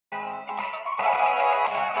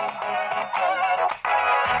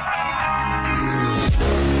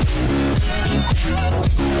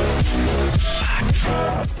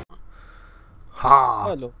Ha!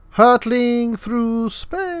 Hello. Hurtling through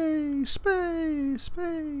space, space,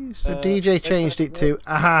 space. So DJ changed it to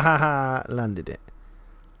ah ha ha, landed it.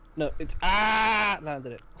 No, it's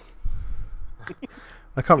landed it.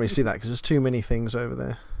 I can't really see that because there's too many things over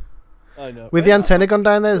there. I know. With the antenna gone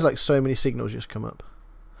down there, there's like so many signals just come up.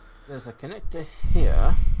 There's a connector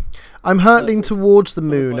here. I'm hurtling towards the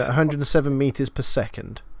moon at 107 meters per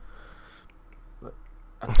second.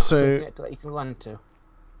 I can't see a connector that you can land to.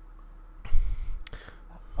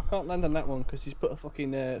 I can't land on that one because he's put a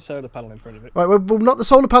fucking solar panel in front of it. Right, well, knock the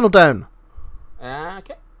solar panel down.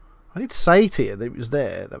 Okay. I did say to you that it was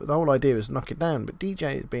there. That the whole idea was knock it down, but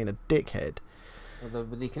DJ is being a dickhead. Well,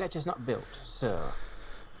 the connector's not built, so...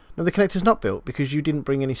 No, the connector's not built because you didn't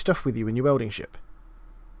bring any stuff with you in your welding ship.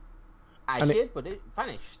 I did, but it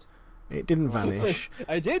vanished. It didn't vanish.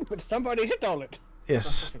 I did, but somebody stole it.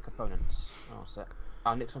 Yes. Components. All set.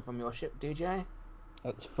 I'll nick some from your ship, DJ.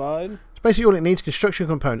 That's fine. It's basically all it needs construction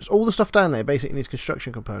components. All the stuff down there basically needs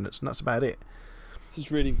construction components, and that's about it. This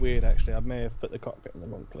is really weird, actually. I may have put the cockpit in the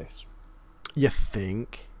wrong place. You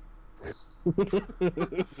think? I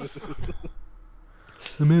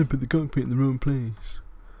may have put the cockpit in the wrong place.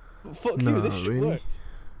 Well, fuck No, you, this shit really? works.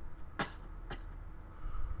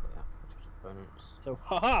 So,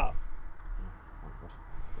 haha!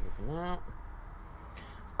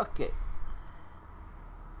 Okay.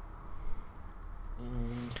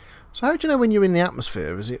 So how do you know when you're in the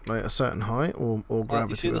atmosphere? Is it like a certain height or You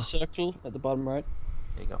gravity? see the circle at the bottom right?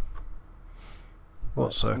 There you go. What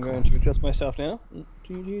Right, so I'm circle? going to adjust myself now. Okay.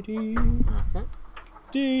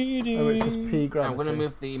 Oh, it says P gravity. I'm going to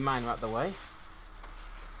move the miner out the way.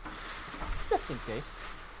 Just in case.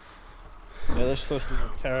 Yeah, they're supposed to be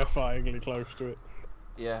terrifyingly close to it.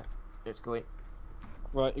 Yeah, it's going.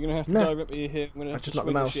 Right, you're going to have to No. direct me here. I'm going to I have just to knocked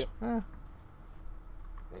the swing mouse. ship. Ah.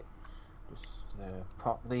 Just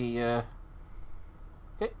pop the.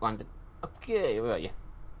 Okay, landed. Okay, where are you?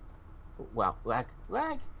 Oh, wow, lag.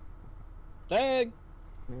 Tag!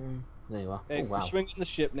 There you are. Hey, Oh, wow. we're swinging the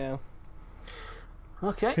ship now.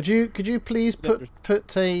 Okay. Could you please put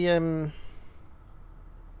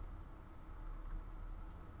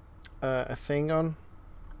a thing on?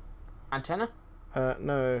 Antenna?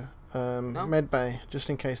 No. No? Medbay, just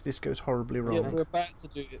in case this goes horribly wrong. Yeah, we're about to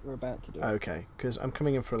do it. We're about to do it. Okay, because I'm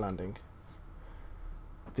coming in for a landing.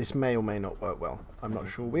 This may or may not work well. I'm not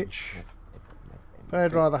sure which. But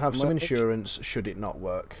I'd rather have some insurance should it not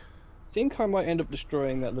work. I think I might end up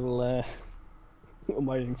destroying that little little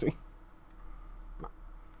mining thing.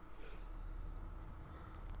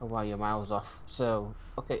 Oh wow, you're miles off. So,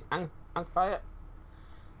 okay, anchor fire.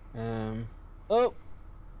 Oh!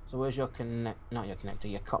 So where's your not your connector,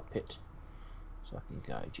 your cockpit. So I can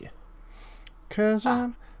guide you. 'Cause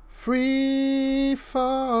I'm free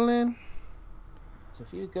falling. So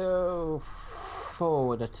if you go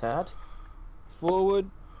forward a tad. Forward.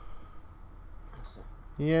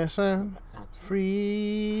 Yes, I'm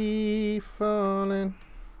free falling.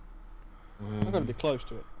 I've got to be close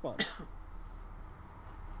to it. Come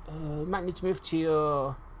on. You might need to move to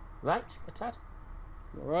your right a tad.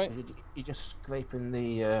 Alright. You're just scraping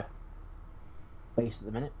the base at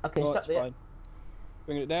the minute. Okay, Oh, stop that's there. fine.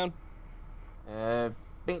 Bringing it down.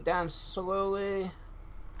 Bring it down slowly.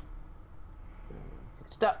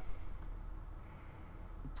 Stop.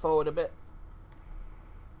 Forward a bit.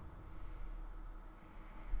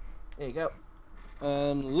 There you go.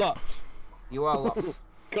 Locked. You are locked.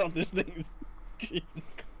 God, this thing is... Jesus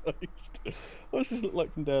Christ. What does this look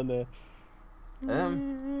like from down there?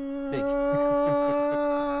 Big.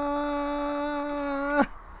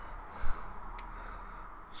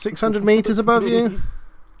 600 meters above you.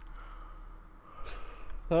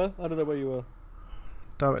 Huh? I don't know where you are.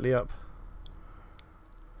 Directly up.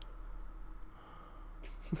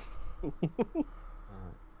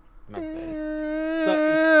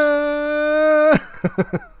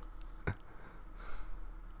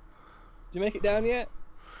 Did you make it down yet?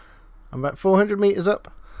 I'm about 400 meters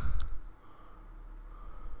up.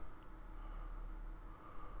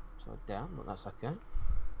 So down, but that's okay.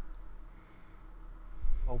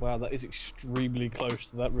 Oh wow, that is extremely close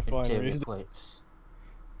to that refinery. Interior Isn't it? plates.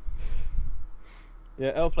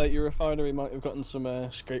 Yeah, L-plate, your refinery might have gotten some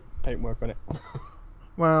scrape paintwork on it.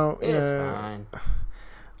 Well, It's fine.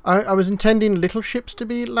 I was intending little ships to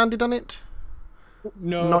be landed on it,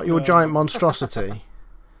 No, not your no. giant monstrosity.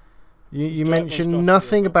 You Giant mentioned monstrosity,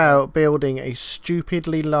 nothing yeah. about building a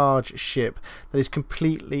stupidly large ship that is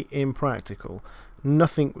completely impractical.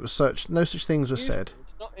 Nothing was such, no such things were said.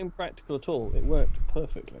 It's not impractical at all. It worked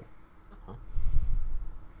perfectly.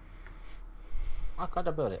 How could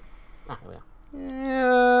I build it? Ah, here we are.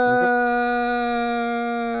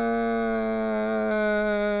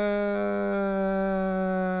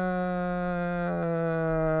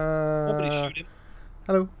 Nobody shoot him.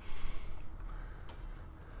 Hello.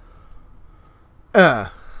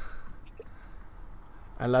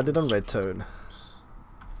 I landed on redtone.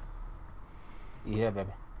 Yeah,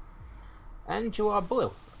 baby. And you are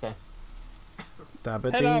blue. Okay.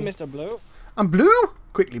 Dabbity. Hello, Mr. Blue. I'm blue?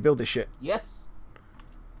 Quickly build this shit. Yes.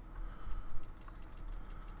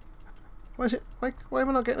 Why is it? Why am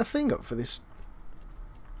I not getting a thing up for this?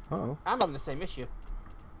 Uh-oh. I'm having the same issue.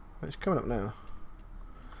 It's coming up now.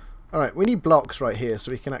 Alright, we need blocks right here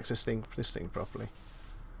so we can access this thing properly.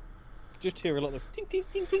 Just hear a lot of ting ting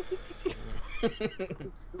ting ting ting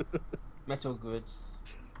ting. Metal grids.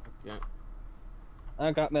 Okay.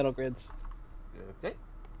 I got metal grids. Okay.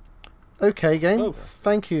 Okay, game. Oh.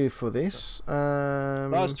 Thank you for this. I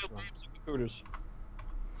still boobs and computers.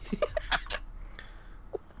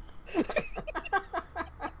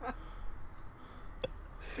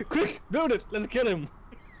 Quick, build it. Let's kill him.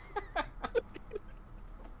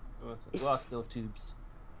 Glass steel tubes.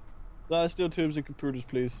 Last steel tubes and computers,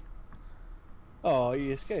 please. Oh,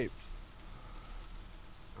 he escaped.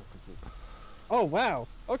 Oh wow.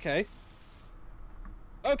 Okay.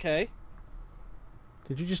 Okay.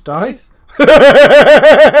 Did you just die? Nice.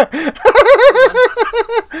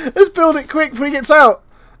 Let's build it quick before he gets out.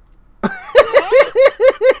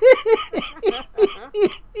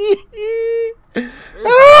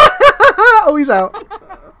 Oh, he's out.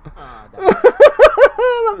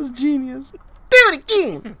 That was genius. Do it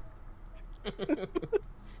again.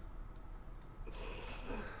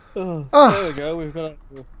 Oh, Oh. there we go. We've got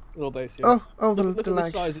a little base here. Oh, look the at the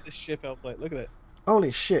lag. size of this ship, L-plate. Look at it.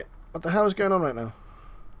 Holy shit. What the hell is going on right now?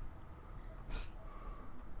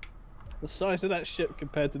 The size of that ship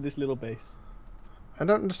compared to this little base. I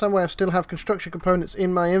don't understand why I still have construction components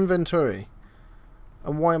in my inventory.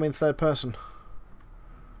 And why I'm in third person.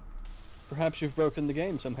 Perhaps you've broken the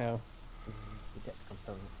game somehow. Get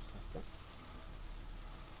components.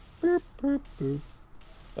 Boop, boop,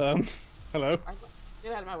 boop. Hello.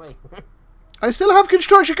 Get out of my way. I still have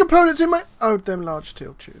construction components in my... Oh, them large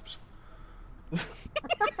steel tubes.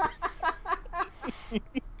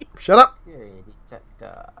 Shut up. Okay,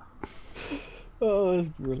 detector. Oh, that's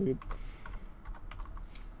brilliant.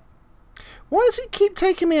 Why does he keep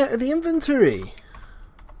taking me out of the inventory?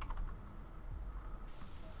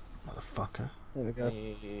 Motherfucker. There we go.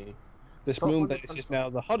 Hey. This moon base is now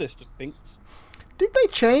the hottest of things. Did they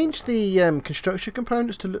change the construction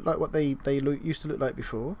components to look like what they used to look like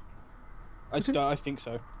before? I think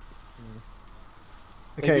so.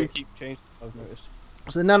 They Okay, do keep changing, I've noticed.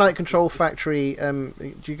 so the nanite control factory, do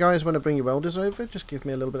you guys want to bring your welders over? Just give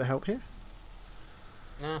me a little bit of help here.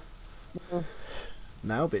 Nah.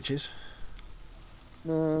 Now, bitches.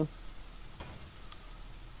 No.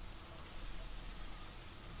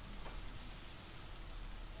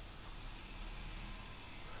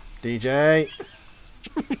 DJ.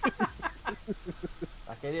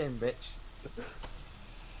 Back it in, bitch.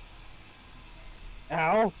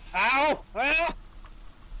 Ow! Ow! Ow!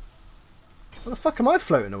 What the fuck am I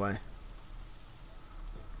floating away? What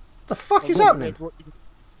the fuck is happening?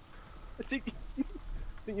 I think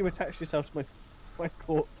you attached yourself to my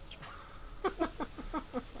corpse.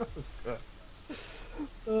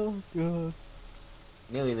 Oh god.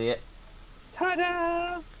 Nearly there.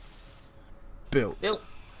 Ta-da! Built. Built.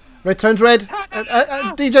 Red tone's red.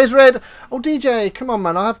 DJ's red. Oh, DJ, come on,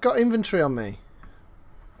 man. I've got inventory on me.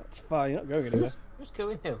 That's fine, you're not going anywhere. Who's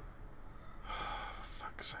killing who?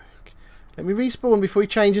 Fuck's sake. Let me respawn before he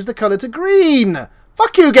changes the colour to green.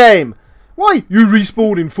 Fuck you, game. Why? You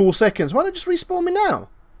respawn in 4 seconds. Why not just respawn me now?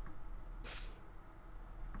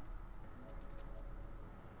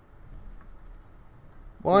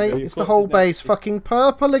 Why There you go, is you've the got whole the base next- fucking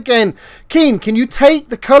purple again? Keen, can you take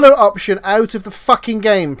the colour option out of the fucking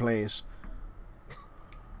game, please?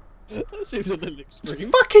 That seems a little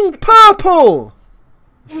extreme. Fucking purple!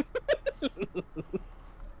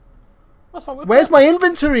 What's wrong with Where's that? my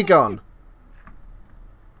inventory gone?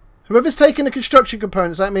 Whoever's taken the construction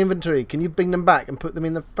components out of my inventory, can you bring them back and put them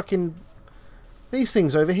in the fucking... These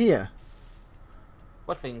things over here.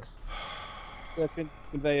 What things? The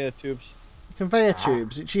conveyor tubes. Conveyor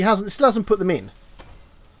tubes. She still hasn't put them in.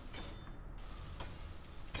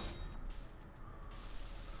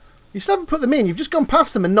 You still haven't put them in. You've just gone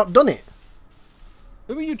past them and not done it.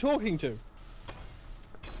 Who are you talking to?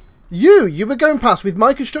 You were going past with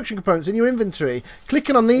my construction components in your inventory,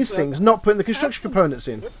 clicking on these things, not putting the construction components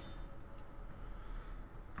in.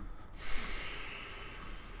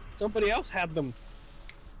 Somebody else had them.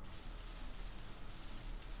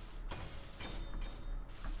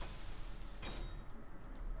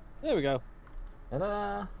 There we go.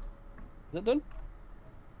 Ta-da! Is that done?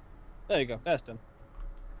 There you go. That's done.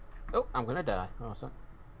 Oh, I'm gonna die. Awesome.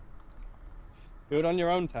 Do it on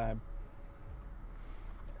your own time.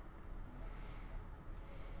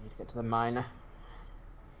 Need to get to the miner.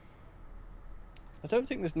 I don't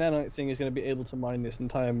think this nanite thing is going to be able to mine this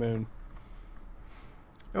entire moon.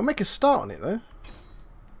 It'll make a start on it though.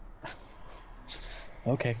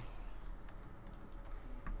 Okay.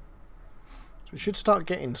 So we should start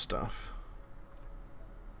getting stuff.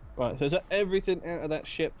 Right, so is that everything out of that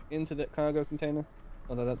ship into that cargo container?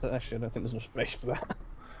 Oh, no, actually, I don't think there's enough space for that.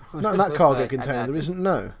 Not in that cargo container, there isn't,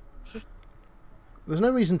 no. There's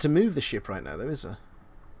no reason to move the ship right now though, is there?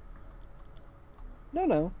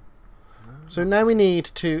 No. So now we need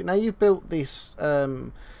to, now you've built this,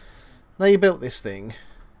 now you built this thing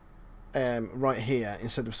right here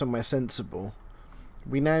instead of somewhere sensible.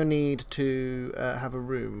 We now need to have a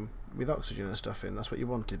room with oxygen and stuff in. That's what you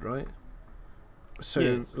wanted, right? So,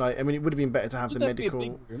 yes. like, I mean, it would have been better to have the medical.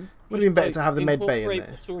 Would Would have been better to have the med bay in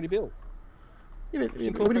there. It's already built. Yeah,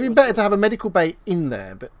 it would have been better to have a medical bay in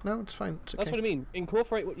there, but no, it's fine. It's okay. That's what I mean.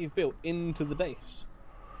 Incorporate what you've built into the base.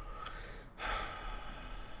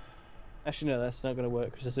 Actually, no, that's not going to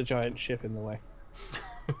work because there's a giant ship in the way.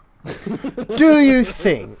 Do you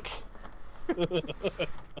think?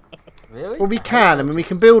 Really? Well, we can. I mean, we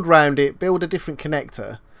can build round it, build a different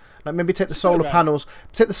connector. Like maybe take the solar panels,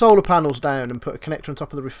 down, and put a connector on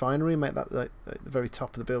top of the refinery, and make that like at the very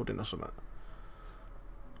top of the building or something.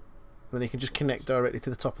 Then you can just connect directly to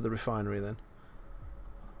the top of the refinery. Then.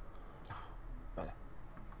 There's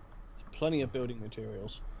plenty of building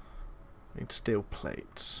materials. Need steel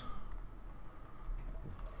plates.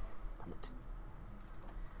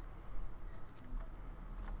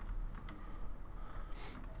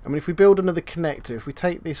 I mean, if we build another connector, if we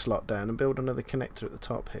take this lot down and build another connector at the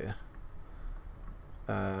top here,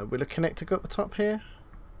 will a connector go up the top here?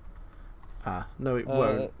 Ah, no, it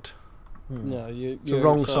won't. No, it's a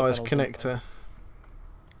wrong size connector.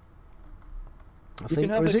 I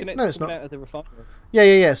think. Or is it? No, it's not. Out of the refinery.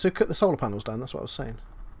 Yeah. So cut the solar panels down. That's what I was saying.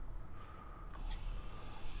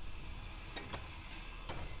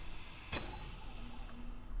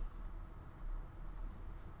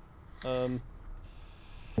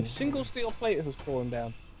 A single steel plate has fallen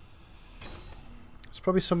down. It's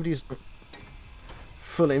probably somebody's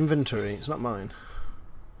full inventory. It's not mine.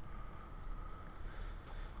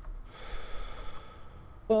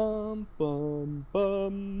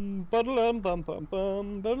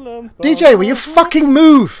 DJ, will you fucking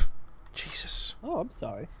move? Jesus. Oh, I'm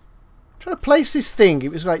sorry. I'm trying to place this thing.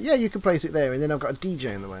 It was like, yeah, you can place it there, and then I've got a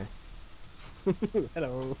DJ in the way.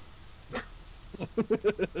 Hello.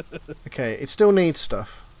 Okay, it still needs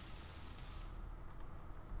stuff.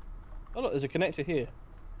 Oh look, there's a connector here.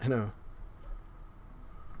 I know.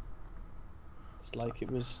 It's like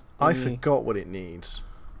it was. I forgot what it needs.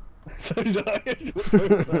 So did I.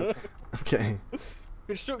 Okay.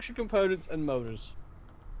 Construction components and motors.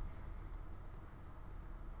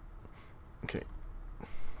 Okay.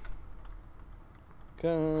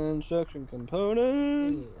 Construction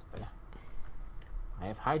components. I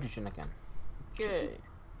have hydrogen again. Okay.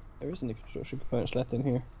 There isn't any construction components left in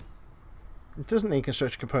here. It doesn't need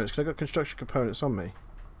construction components because I've got construction components on me.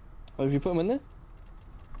 Oh, have you put them in there?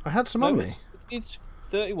 I had some on me. It needs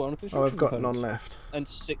 31 construction Oh, I've got components. none left. And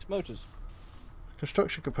 6 motors.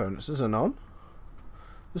 Construction components. There's a none.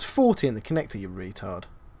 There's 40 in the connector, you retard.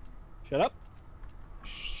 Shut up.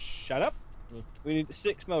 Shut up. We need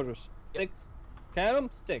 6 motors. 6. Count them.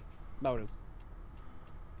 6 motors.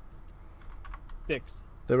 6.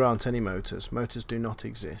 There aren't any motors. Motors do not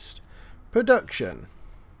exist. Production.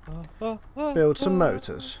 Build some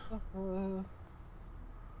motors.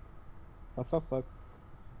 Fuck. Fuck. Fuck.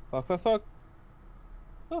 Fuck. Fuck.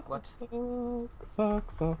 What?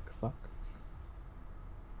 Fuck.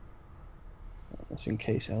 That's in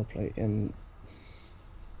case l-plate in.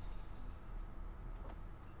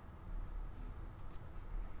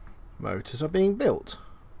 Motors are being built.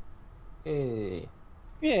 Hey.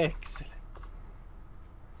 Yeah, excellent.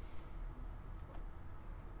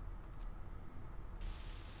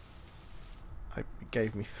 It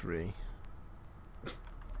gave me 3.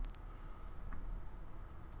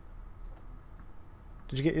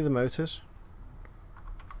 Did you get the other motors?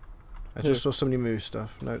 I just saw somebody move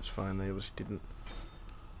stuff. No, it's fine. They obviously didn't.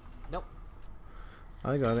 Nope.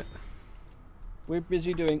 I got it. We're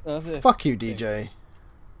busy doing other. Fuck you, DJ.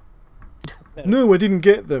 No, I didn't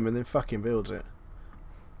get them, and then fucking builds it.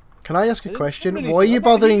 Can I ask a question? really Why are see- you I'm not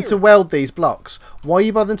bothering here. to weld these blocks? Why are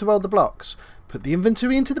you bothering to weld the blocks? Put the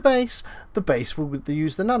inventory into the base. The base will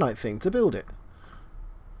use the nanite thing to build it.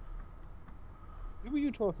 Who are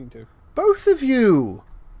you talking to? Both of you!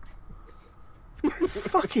 You're both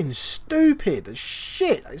fucking stupid as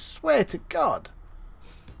shit, I swear to God.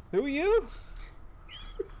 Who are you?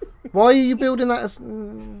 Why are you building that as...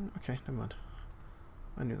 okay, never mind.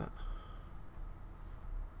 I knew that.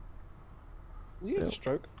 Is he having a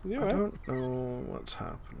stroke? Is he I alright? don't know what's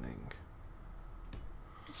happening.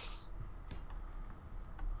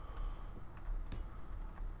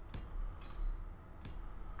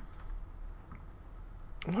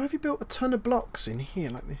 Why have you built a ton of blocks in here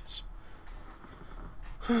like this?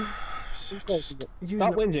 Just using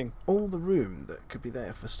Stop up whinging. all the room that could be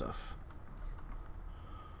there for stuff.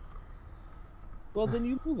 Well, then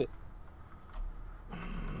you move it.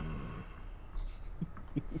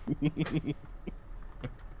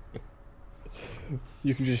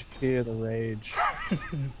 You can just hear the rage. I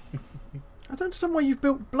don't understand why you've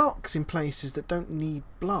built blocks in places that don't need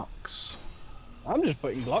blocks. I'm just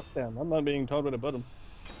putting blocks down. I'm not being told where to put them.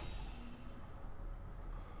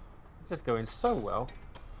 It's just going so well.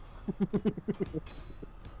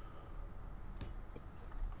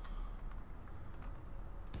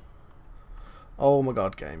 Oh my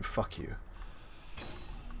god, game, fuck you.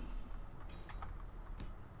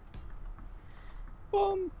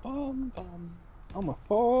 Bum, bum, bum. I'm a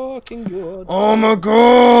fucking good. Oh my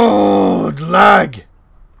god, lag!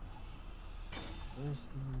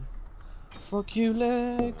 Fuck you,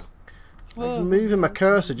 leg. I'm moving my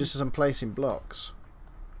cursor just as I'm placing blocks.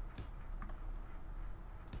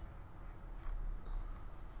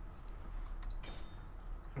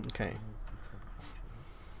 Okay.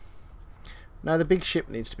 Now the big ship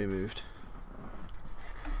needs to be moved.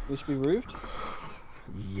 Needs to be roofed?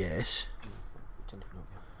 Yes.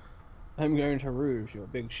 I'm going to roof your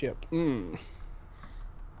big ship. Mm.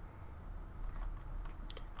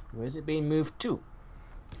 Where is it being moved to?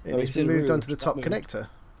 It Oh, needs it's to be in moved onto the roofed, top not moved. connector.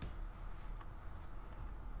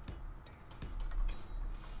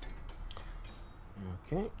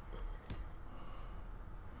 Okay.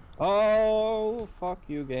 Oh, fuck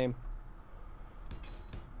you, game.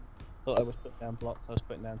 Thought I was putting down blocks, I was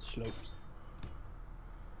putting down slopes.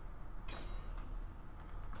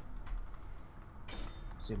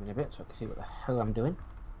 Zoom in a bit so I can see what the hell I'm doing.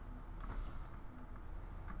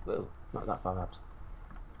 Whoa, not that far out.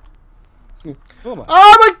 Oh my.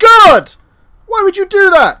 Oh my god! Why would you do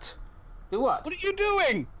that? Do what? What are you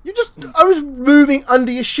doing? You just... I was moving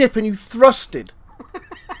under your ship and you thrusted.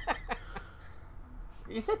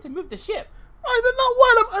 You said to move the ship. Right, but not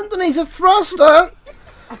while I'm underneath a thruster.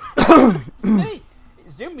 Hey,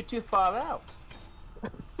 it zoomed me too far out.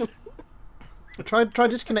 Try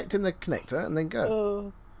disconnecting the connector and then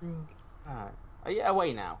go. Alright. Are you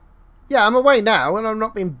away now? Yeah, I'm away now and I'm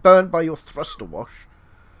not being burnt by your thruster wash.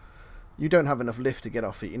 You don't have enough lift to get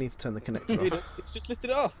off it. You need to turn the connector off. It's just lifted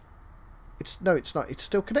it off. No, it's not. It's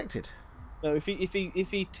still connected. No, if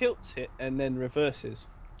he tilts it and then reverses.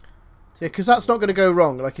 Yeah, because that's not going to go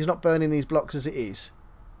wrong. Like, he's not burning these blocks as it is.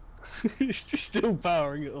 It's just still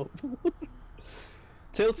powering it up.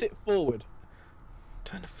 Tilt it forward.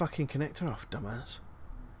 Turn the fucking connector off, dumbass.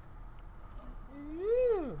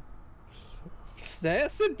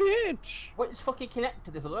 That's a bitch. Which fucking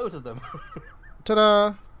connector? There's loads of them.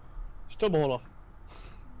 Ta-da! Stub all off.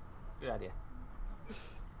 Good idea.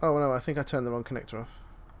 Oh, no, I think I turned the wrong connector off.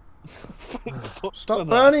 Fuck Stop that.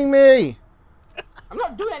 burning me! I'm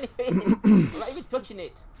not doing anything. I'm not even touching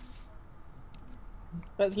it.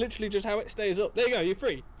 That's literally just how it stays up. There you go, you're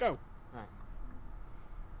free. Go. Right.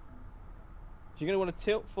 So you're going to want to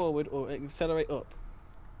tilt forward or accelerate up.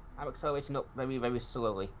 I'm accelerating up very, very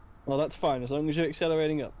slowly. Well, that's fine, as long as you're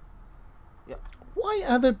accelerating up. Yep. Why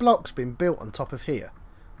are the blocks being built on top of here?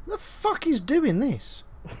 The fuck is doing this?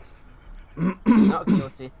 Not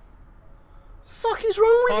guilty. Fuck is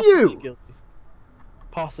wrong with Possibly you? guilty.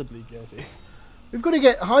 Possibly guilty. We've got to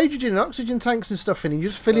get hydrogen and oxygen tanks and stuff in and you're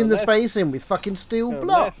just filling the left. space in with fucking steel Go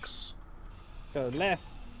blocks. Go left.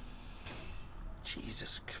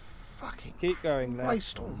 Jesus fucking Keep going left.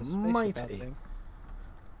 Christ Oh, there's a space almighty.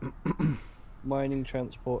 about thing. Mining,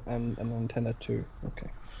 transport, and an antenna too. Okay.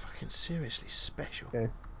 Fucking seriously special.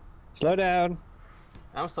 Okay. Slow down.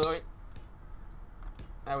 I'm sorry.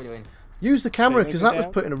 How are we doing? Use the camera Okay, because go that was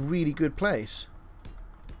down. put in a really good place.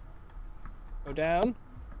 Go down.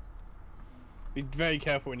 Be very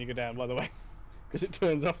careful when you go down, by the way, because it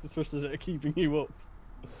turns off the thrusters that are keeping you up.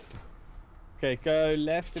 Okay, go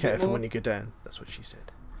left a bit Careful more. when you go down. That's what she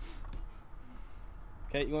said.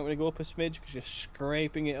 Okay, you want me to go up a smidge because you're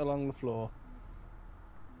scraping it along the floor.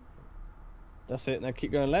 That's it. Now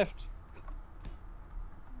keep going left.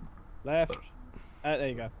 Left. There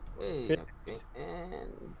you go. Hey, Good. okay,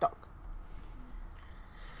 and dock.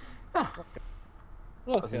 Ah,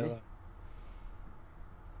 Look was at easy. that.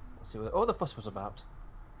 let's see what all the fuss was about.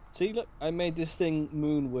 See, look, I made this thing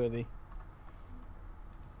moon-worthy.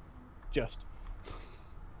 Just.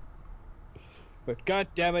 But god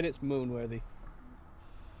damn it, it's moon-worthy.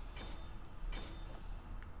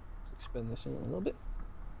 Let's expand this in a little bit.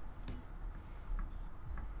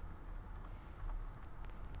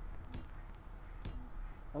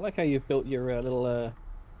 I like how you've built your little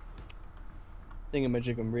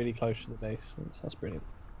thingamajigam really close to the base. That's brilliant.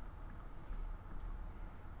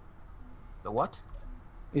 The what?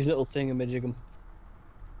 These little thingamajigam.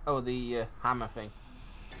 Oh, the hammer thing.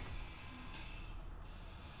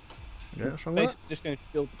 Yeah, what's wrong with Base, just going to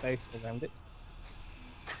build the base around it.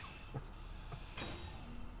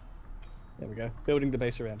 There we go. Building the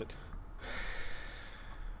base around it. that?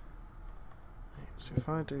 So if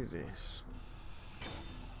I do this,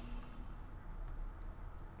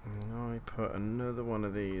 and I put another one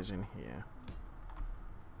of these in here.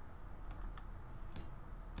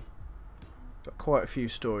 Got quite a few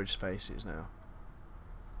storage spaces now.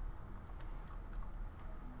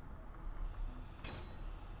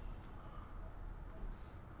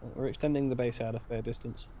 We're extending the base out a fair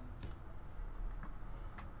distance.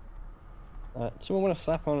 Someone want to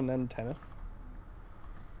slap on an antenna?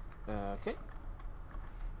 Okay.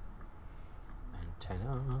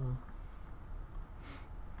 Antenna.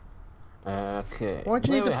 Okay. Why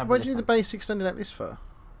do you Where need we the having Why do this you need the one? base extended out this far?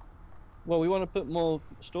 Well, we want to put more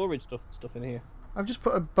storage stuff in here. I've just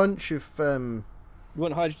put a bunch of We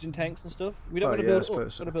want hydrogen tanks and stuff. We don't Oh, want to yeah, I build. suppose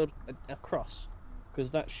We so. want to build across,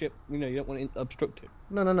 because that ship, you know, you don't want it obstructed.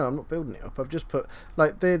 No, I'm not building it up. I've just put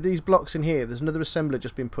like these blocks in here. There's another assembler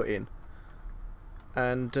just been put in,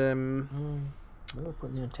 and Where we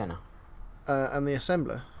put the antenna? and the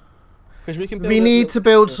assembler. Because we can. Build We a need little- to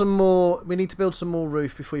build some more. We need to build some more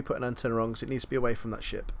roof before we put an antenna on, because it needs to be away from that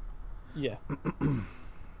ship. Yeah.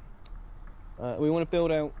 We want to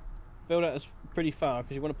build out as pretty far,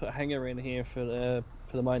 because you want to put a hangar in here for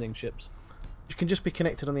the mining ships. You can just be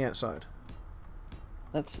connected on the outside.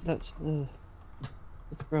 That's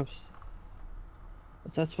gross.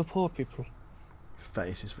 That's for poor people.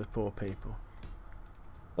 Faces for poor people.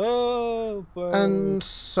 Oh, boy. And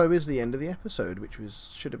so is the end of the episode, which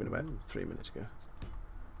should have been about 3 minutes ago.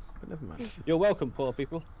 But never mind. You're welcome, poor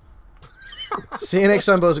people. See you next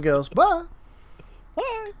time, boys and girls. Bye.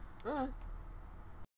 Bye. Alright.